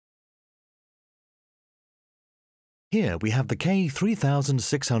Here we have the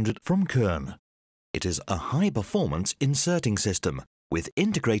K3600 from Kern. It is a high-performance inserting system with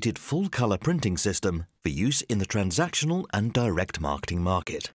integrated full-color printing system for use in the transactional and direct marketing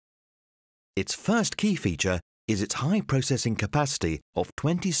market. Its first key feature is its high processing capacity of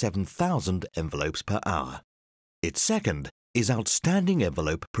 27,000 envelopes per hour. Its second is outstanding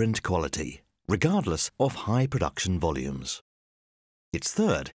envelope print quality, regardless of high production volumes. Its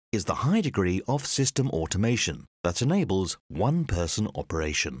third is the high degree of system automation that enables one-person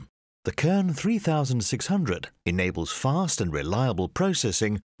operation. The Kern 3600 enables fast and reliable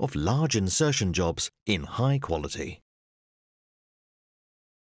processing of large insertion jobs in high quality.